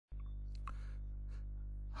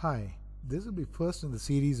Hi, this will be first in the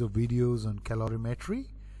series of videos on calorimetry.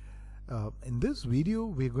 In this video,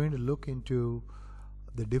 we're going to look into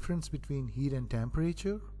the difference between heat and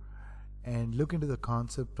temperature and look into the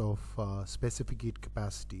concept of specific heat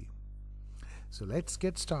capacity. So let's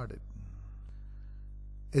get started.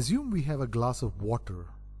 Assume we have a glass of water.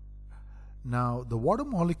 Now the water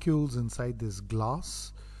molecules inside this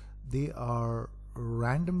glass, they are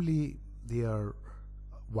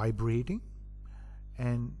vibrating,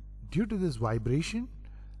 and due to this vibration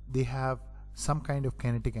they have some kind of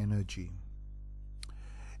kinetic energy,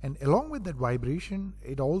 and along with that vibration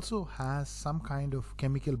it also has some kind of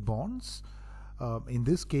chemical bonds, in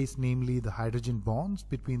this case namely the hydrogen bonds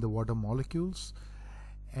between the water molecules,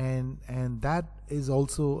 and that is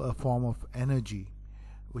also a form of energy,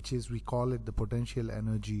 which is, we call it the potential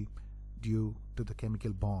energy due to the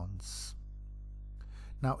chemical bonds.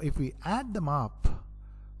 Now if we add them up,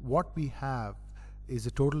 what we have is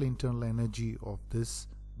the total internal energy of this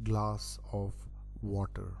glass of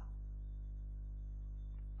water.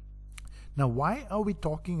 Now why are we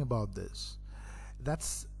talking about this?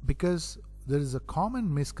 That's because there is a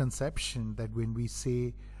common misconception that when we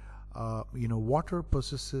say water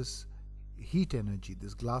possesses heat energy,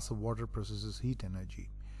 this glass of water possesses heat energy.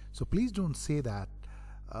 So please don't say that.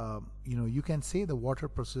 You can say the water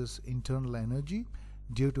possesses internal energy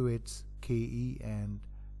due to its Ke and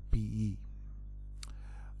Pe.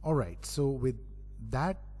 Alright, so with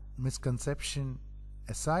that misconception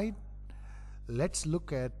aside, let's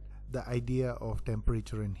look at the idea of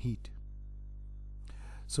temperature and heat.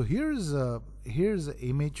 So here's an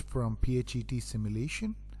image from PHET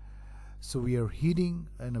simulation. So we are heating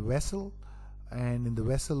in a vessel, and in the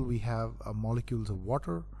vessel we have molecules of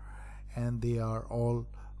water, and they are all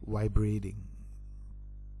vibrating.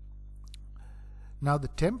 Now the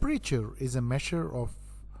temperature is a measure of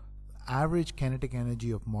average kinetic energy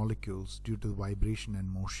of molecules due to vibration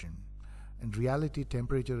and motion. In reality,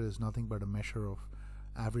 temperature is nothing but a measure of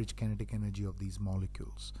average kinetic energy of these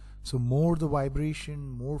molecules. So more the vibration,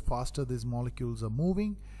 more faster these molecules are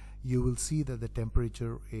moving, you will see that the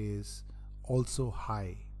temperature is also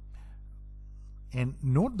high. And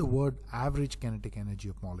note the word average kinetic energy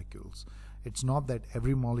of molecules. It's not that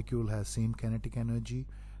every molecule has same kinetic energy,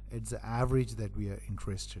 it's the average that we are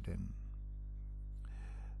interested in.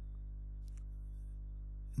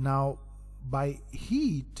 Now by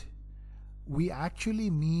heat we actually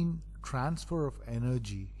mean transfer of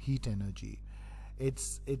energy, heat energy.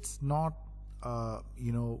 It's not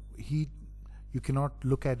heat, you cannot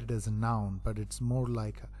look at it as a noun, but it's more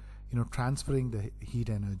like transferring the heat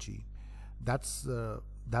energy. That's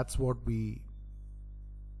what we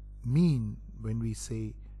mean when we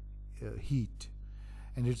say heat,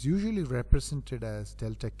 and it's usually represented as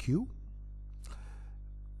delta Q.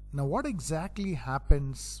 Now what exactly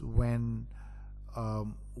happens when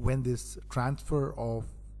this transfer of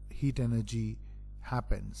heat energy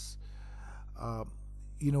happens?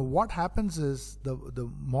 What happens is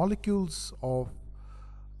the molecules of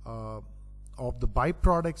the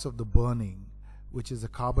byproducts of the burning, which is the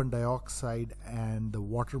carbon dioxide and the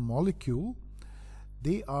water molecule,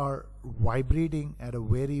 they are vibrating at a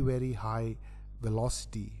very, very high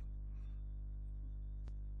velocity.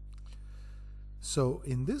 So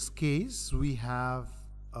in this case we have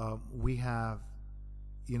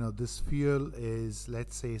this fuel is,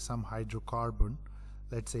 let's say, some hydrocarbon,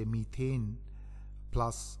 let's say methane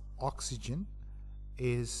plus oxygen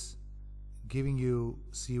is giving you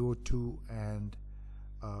CO2 and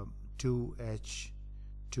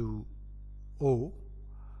 2H2O.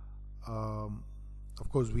 Of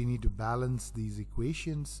course we need to balance these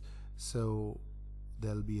equations, so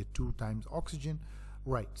there'll be a 2 times oxygen.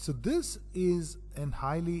 Right, so this is a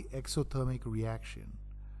highly exothermic reaction.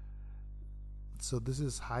 So this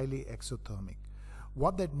is highly exothermic.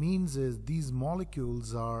 What that means is these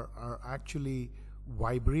molecules are actually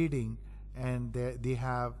vibrating, and they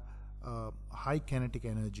have high kinetic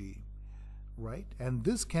energy, right? And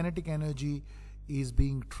this kinetic energy is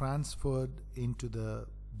being transferred into the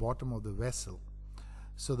bottom of the vessel.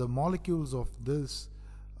 So the molecules of this,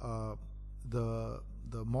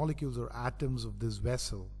 the molecules or atoms of this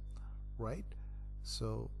vessel, right?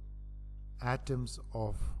 So atoms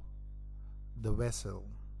of the vessel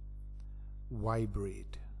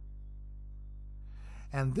vibrate,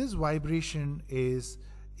 and this vibration is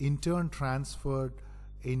in turn transferred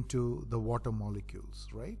into the water molecules,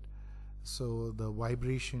 right? So the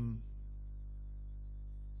vibration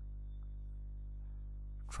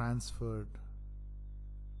transferred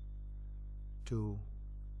to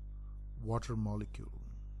water molecule.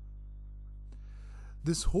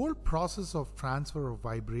 This whole process of transfer of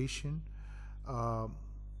vibration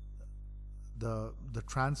the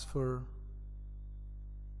transfer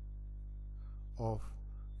of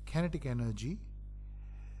kinetic energy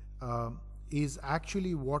is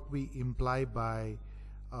actually what we imply by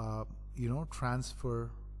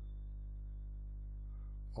transfer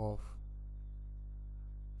of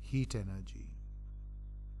heat energy.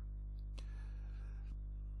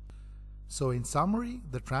 So in summary,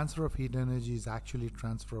 the transfer of heat energy is actually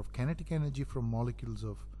transfer of kinetic energy from molecules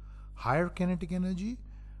of higher kinetic energy,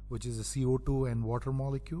 which is the CO2 and water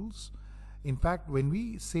molecules. In fact, when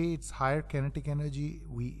we say it's higher kinetic energy,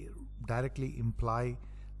 we directly imply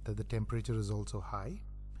that the temperature is also high.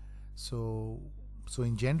 So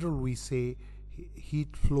in general, we say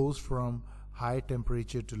heat flows from higher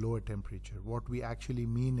temperature to lower temperature. What we actually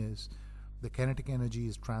mean is the kinetic energy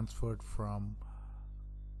is transferred from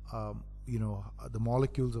the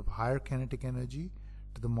molecules of higher kinetic energy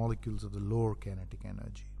to the molecules of the lower kinetic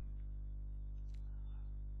energy.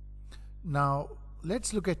 Now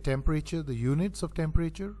let's look at temperature. The units of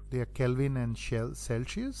temperature, they are Kelvin and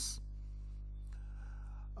Celsius.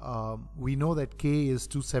 We know that K is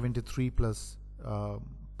 273 plus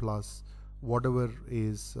whatever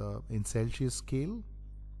is in Celsius scale.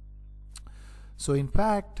 So in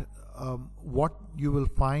fact, what you will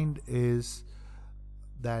find is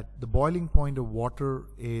that the boiling point of water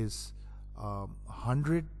is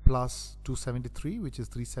 100 plus 273, which is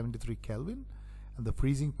 373 Kelvin, and the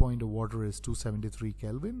freezing point of water is 273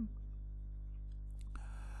 Kelvin.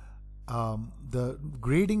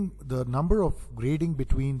 The number of grading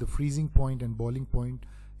between the freezing point and boiling point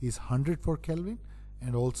is 100 for Kelvin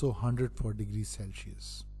and also 100 for degrees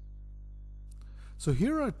Celsius. So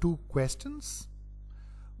here are two questions.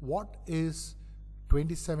 What is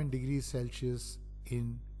 27 degrees Celsius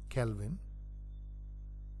in Kelvin?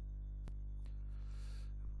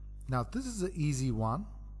 Now this is an easy one.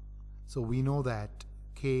 So we know that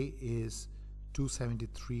K is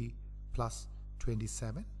 273 plus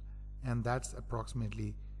 27, and that's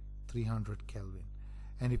approximately 300 Kelvin.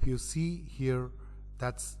 And if you see here,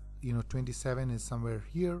 that's 27 is somewhere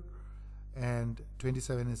here, and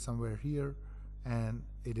 27 is somewhere here, and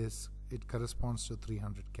it corresponds to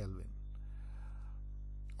 300 Kelvin.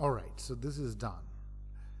 Alright, so this is done.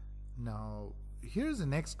 Now here's the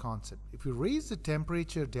next concept. If you raise the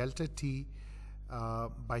temperature delta T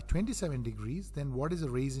by 27 degrees, then what is the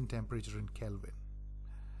raise in temperature in Kelvin?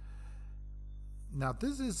 Now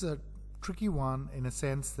this is a tricky one in a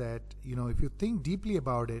sense that if you think deeply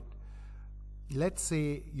about it, let's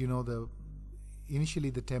say initially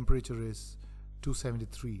the temperature is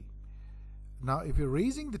 273. Now if you're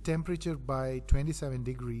raising the temperature by 27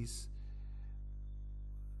 degrees,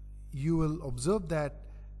 you will observe that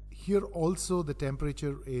here also the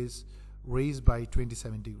temperature is raised by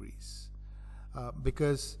 27 degrees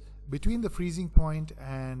because between the freezing point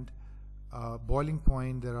and boiling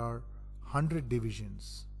point there are 100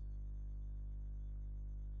 divisions,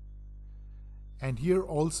 and here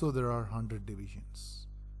also there are 100 divisions.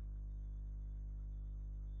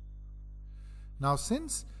 Now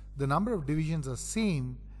since the number of divisions are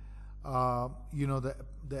same,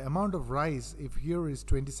 the amount of rise, if here is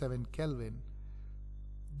 27 Kelvin,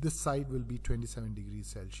 this side will be 27 degrees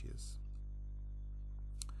Celsius.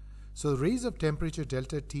 So the raise of temperature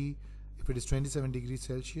delta T, if it is 27 degrees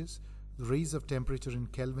Celsius, the raise of temperature in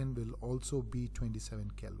Kelvin will also be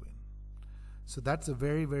 27 Kelvin. So that's a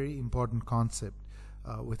very, very important concept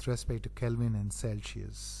with respect to Kelvin and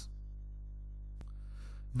Celsius.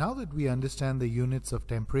 Now that we understand the units of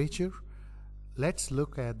temperature, let's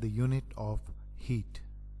look at the unit of heat.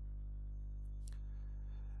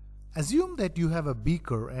 Assume that you have a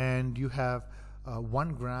beaker and you have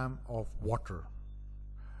 1 gram of water,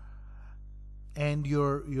 and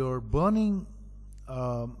you're burning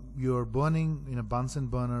in a Bunsen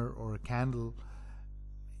burner or a candle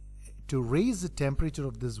to raise the temperature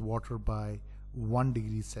of this water by 1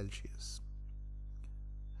 degree Celsius.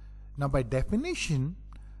 Now by definition,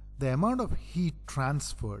 the amount of heat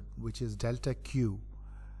transferred, which is delta Q,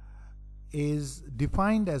 is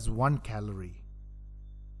defined as 1 calorie.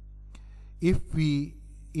 If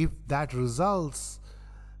that results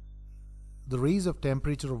the raise of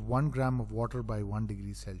temperature of 1 gram of water by 1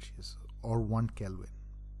 degree Celsius or 1 Kelvin.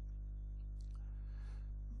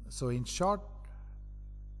 So in short,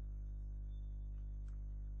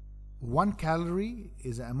 1 calorie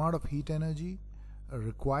is the amount of heat energy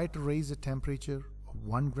required to raise the temperature of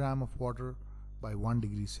 1 gram of water by 1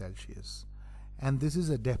 degree Celsius. And this is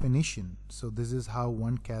a definition. So this is how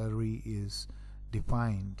 1 calorie is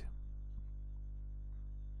defined.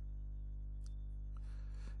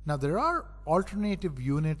 Now there are alternative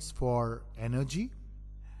units for energy,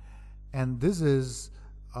 and this is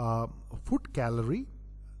foot calorie.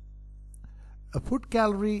 A foot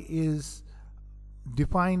calorie is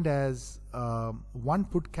defined as 1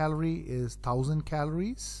 foot calorie is 1000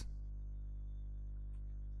 calories.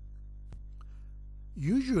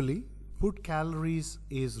 Usually foot calories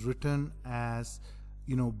is written as,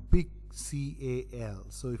 you know, big CAL.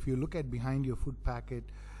 So if you look at behind your food packet,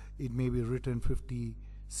 it may be written 50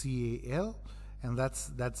 CAL, and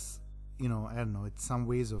that's you know, I don't know, it's some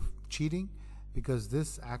ways of cheating, because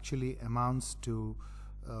this actually amounts to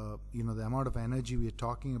you know, the amount of energy we are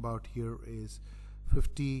talking about here is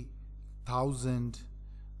 50,000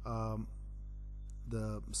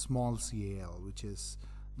 the small CAL, which is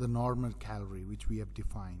the normal calorie which we have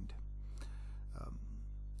defined.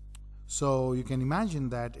 So you can imagine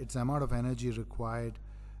that it's the amount of energy required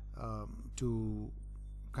to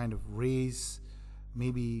kind of raise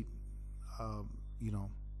maybe you know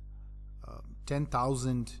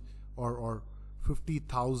 10,000 or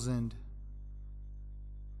 50,000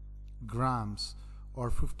 grams or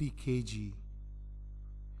 50 kg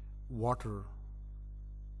water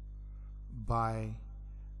by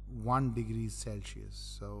 1 degree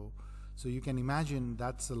Celsius. So you can imagine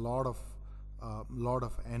that's a lot of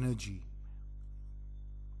energy.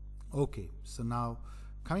 Okay, so now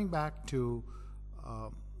coming back to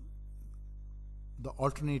the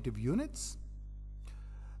alternative units,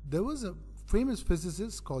 there was a famous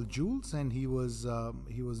physicist called Joules, and he was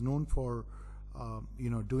known for you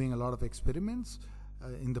know, doing a lot of experiments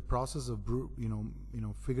in the process of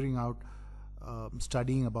figuring out,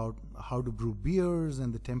 studying about how to brew beers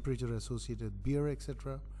and the temperature associated with beer,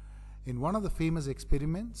 etc. In one of the famous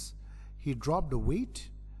experiments, he dropped a weight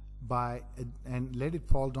and let it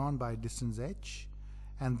fall down by a distance h,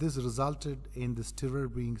 and this resulted in the stirrer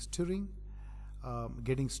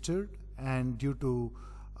getting stirred, and due to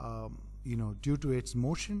its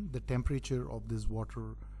motion, the temperature of this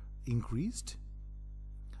water increased.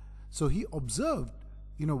 So he observed,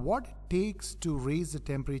 you know, what it takes to raise the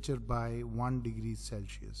temperature by 1 degree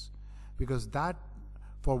Celsius, because that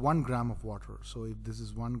for 1 gram of water. So if this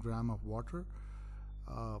is 1 gram of water,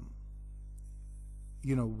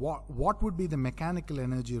 you know, what would be the mechanical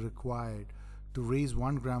energy required to raise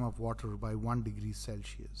 1 gram of water by 1 degree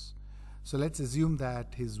Celsius? So let's assume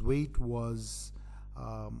that his weight was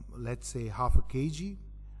let's say half a kg,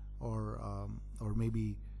 or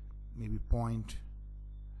maybe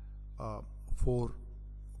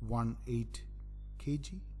 0.418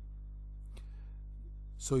 kg.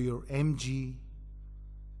 So your mg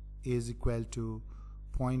is equal to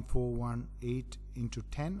 0.418 into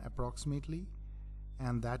 10 approximately,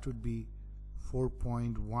 and that would be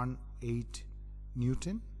 4.18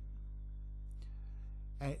 Newton.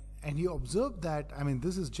 And he observed that, I mean,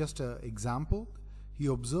 this is just an example. He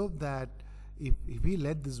observed that if we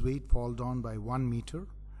let this weight fall down by 1 meter,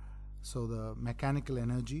 so the mechanical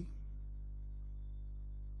energy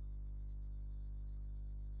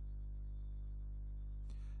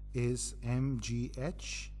is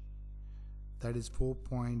mgh, that is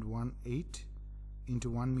 4.18 into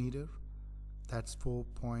 1 meter, that's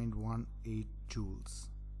 4.18 joules.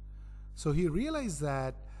 So he realized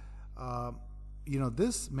that you know,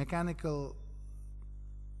 this mechanical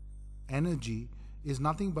energy is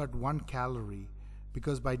nothing but 1 calorie,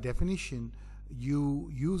 because by definition you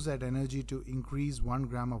use that energy to increase 1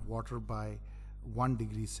 gram of water by 1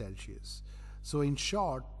 degree Celsius. So in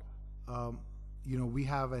short, you know, we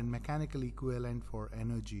have a mechanical equivalent for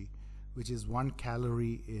energy, which is 1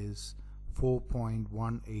 calorie is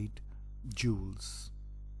 4.18 joules.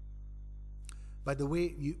 By the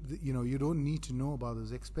way, you know, you don't need to know about this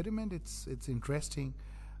experiment. It's interesting.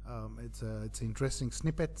 It's an interesting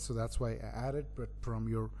snippet, so that's why I added. But from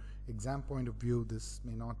your exam point of view, this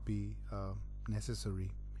may not be necessary.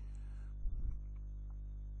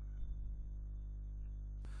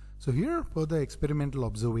 So here for the experimental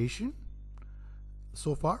observation.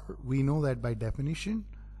 So far, we know that by definition,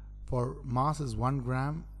 for mass is 1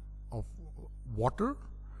 gram of water,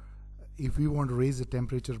 if we want to raise the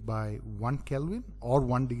temperature by 1 Kelvin or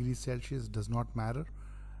 1 degree Celsius, does not matter,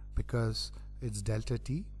 because it's delta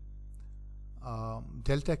T.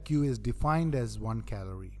 Delta Q is defined as 1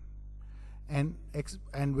 calorie. And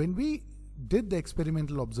when we did the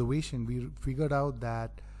experimental observation, we figured out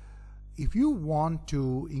that if you want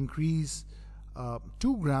to increase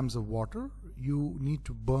 2 grams of water, you need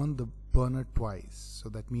to burn the burner twice. So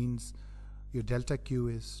that means your delta Q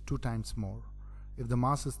is 2 times more. If the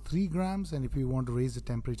mass is 3 grams, and if you want to raise the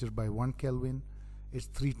temperature by 1 Kelvin, it's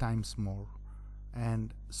 3 times more,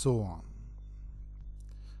 and so on.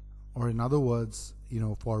 Or in other words, you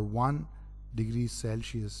know, for 1 degree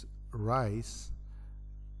Celsius rise,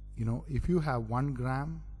 if you have 1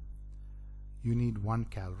 gram, you need 1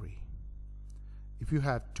 calorie. If you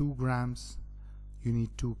have 2 grams, you need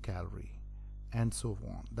 2 calorie, and so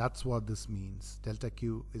on. That's what this means. Delta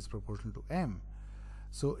Q is proportional to M.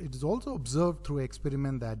 So it is also observed through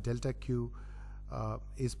experiment that delta Q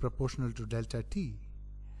is proportional to delta T.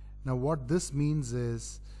 Now what this means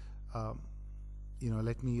is,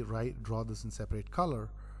 let me draw this in separate color.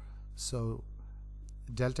 So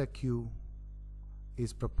delta Q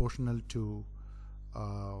is proportional to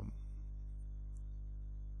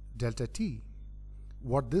delta T.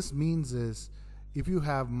 What this means is, if you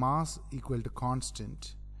have mass equal to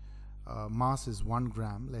constant, mass is 1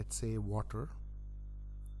 gram, let's say water.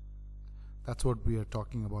 That's what we are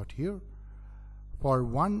talking about here. For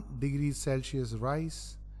 1 degree Celsius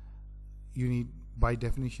rise, you need, by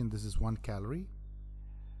definition, this is 1 calorie.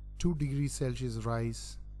 2 degrees Celsius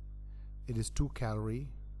rise, it is 2 calorie.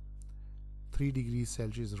 3 degrees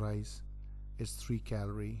Celsius rise, it's 3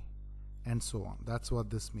 calorie, and so on. That's what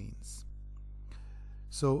this means.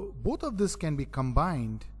 So both of this can be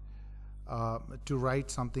combined to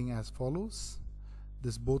write something as follows.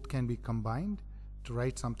 This both can be combined to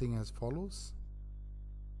write something as follows.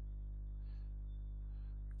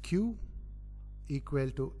 Q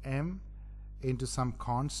equal to M into some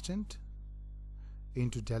constant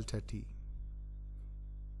into delta T.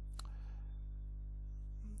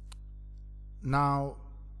 Now,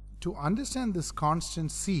 to understand this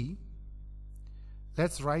constant C,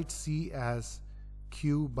 let's write C as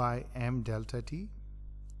Q by M delta T.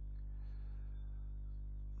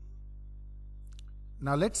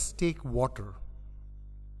 Now let's take water.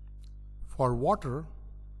 For water,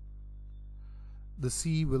 the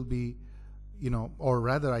C will be, or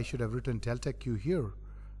rather I should have written delta Q here.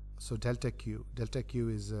 So delta Q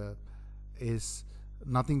is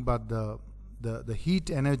nothing but the heat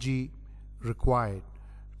energy required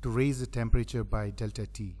to raise the temperature by delta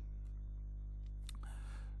T.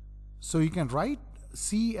 So you can write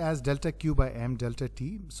C as delta Q by M delta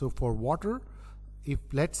T. So for water, if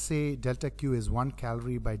let's say delta Q is 1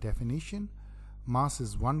 calorie by definition, mass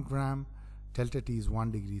is 1 gram, delta T is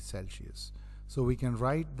 1 degree Celsius. So we can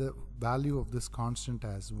write the value of this constant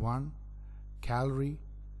as 1 calorie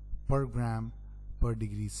per gram per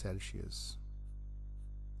degree Celsius.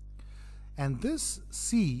 And this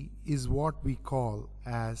C is what we call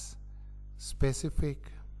as specific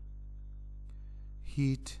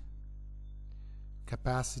heat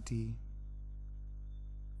capacity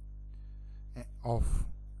of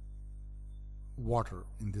water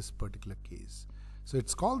in this particular case. So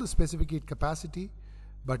it's called the specific heat capacity,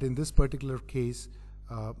 but in this particular case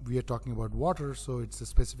we are talking about water, so it's the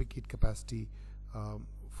specific heat capacity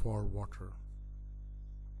for water.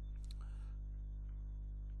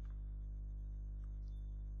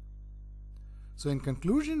 So in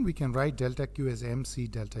conclusion, we can write delta Q as MC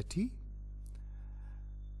delta T,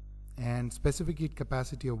 and specific heat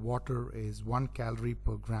capacity of water is 1 calorie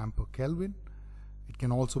per gram per Kelvin. It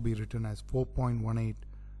can also be written as 4.18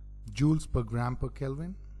 joules per gram per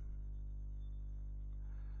Kelvin.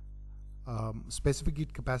 Specific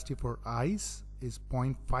heat capacity for ice is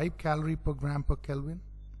 0.5 calorie per gram per Kelvin.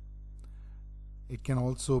 It can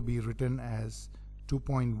also be written as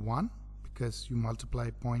 2.1 because you multiply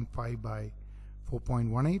 0.5 by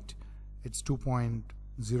 4.18, it's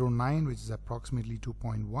 2.09, which is approximately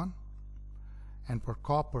 2.1. And for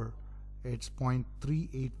copper, it's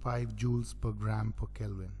 0.385 joules per gram per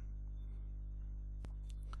Kelvin.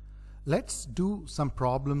 Let's do some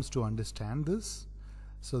problems to understand this.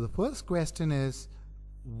 So the first question is,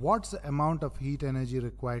 what's the amount of heat energy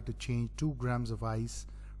required to change 2 grams of ice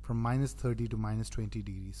from -30 to -20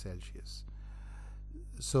 degrees Celsius?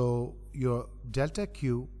 So your delta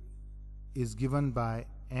Q is given by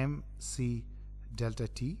MC delta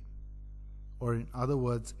T, or in other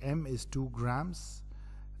words, M is 2 grams,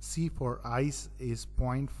 C for ice is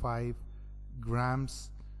 0.5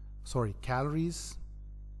 calories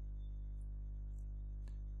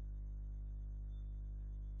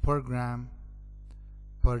per gram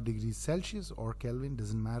per degree Celsius or Kelvin,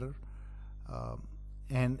 doesn't matter,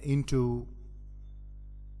 and into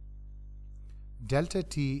delta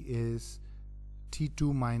T is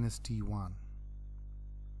T2 minus T1,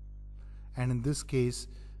 and in this case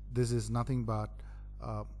this is nothing but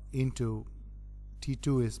into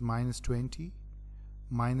T2 is -20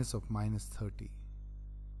 minus of -30.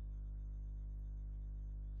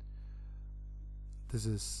 This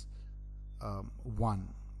is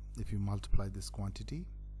 1 if you multiply this quantity,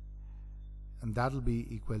 and that will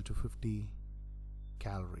be equal to 50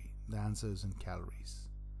 calorie. The answer is in calories.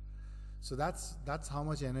 So that's how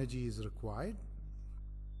much energy is required.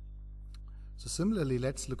 So similarly,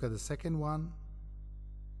 let's look at the second one.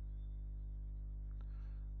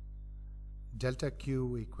 Delta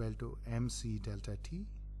Q equal to MC delta T.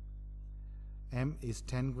 M is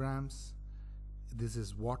 10 grams. This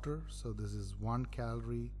is water, so this is 1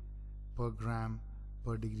 calorie per gram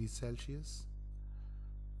per degree Celsius.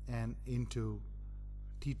 And into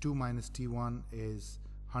T2 minus T1 is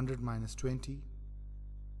 100 minus 20.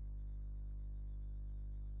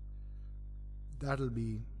 That'll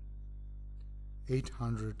be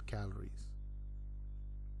 800 calories.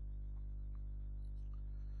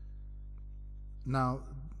 Now,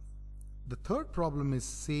 the third problem is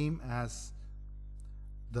same as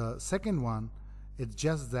the second one. It's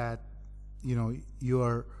just that, you know,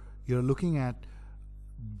 you're looking at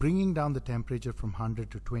bringing down the temperature from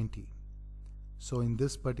 100 to 20. So in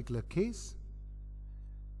this particular case,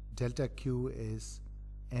 delta Q is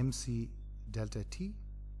MC delta T,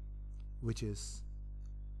 which is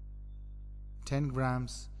 10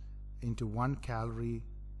 grams into 1 calorie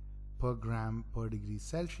per gram per degree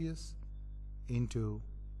Celsius into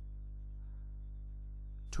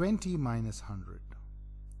 20 minus 100,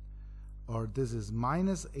 or this is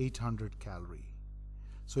minus 800 calorie.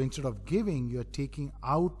 So instead of giving, you're taking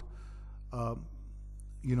out,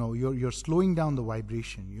 you know, you're slowing down the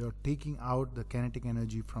vibration. You're taking out the kinetic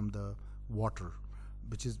energy from the water,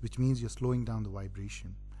 which means you're slowing down the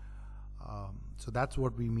vibration. So that's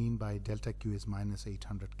what we mean by delta Q is minus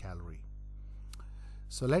 800 calorie.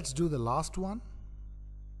 So let's do the last one.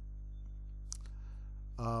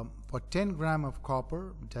 For 10 gram of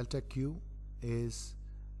copper, delta Q is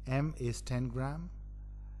M is 10 gram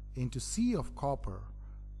into C of copper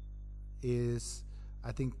is,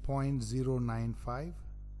 I think, 0.095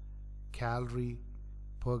 calorie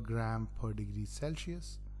per gram per degree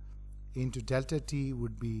Celsius into delta T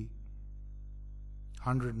would be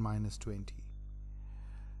 100 minus 20.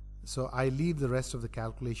 So I leave the rest of the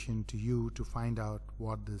calculation to you to find out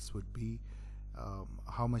what this would be,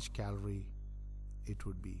 how much calorie it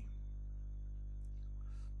would be.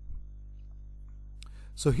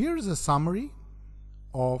 So here is a summary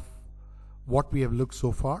of what we have looked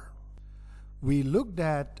so far. We looked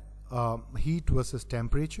at heat versus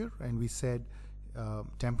temperature, and we said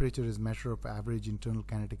temperature is measure of average internal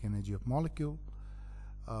kinetic energy of molecule.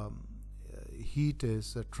 Heat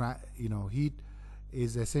is heat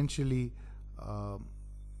is essentially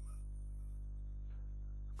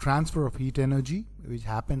transfer of heat energy, which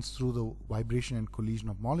happens through the vibration and collision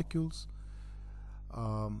of molecules.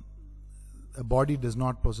 A body does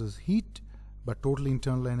not possess heat, but total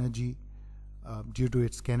internal energy due to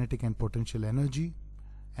its kinetic and potential energy,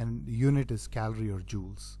 and the unit is calorie or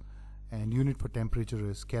joules, and unit for temperature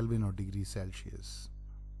is Kelvin or degree Celsius.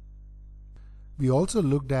 We also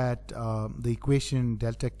looked at the equation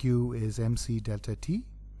delta Q is MC delta T,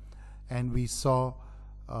 and we saw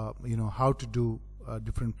how to do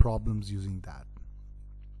different problems using that.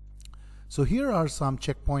 So here are some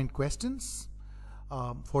checkpoint questions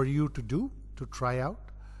for you to do, to try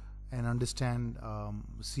out and understand,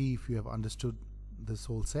 see if you have understood this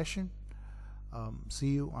whole session. See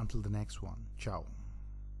you until the next one. Ciao.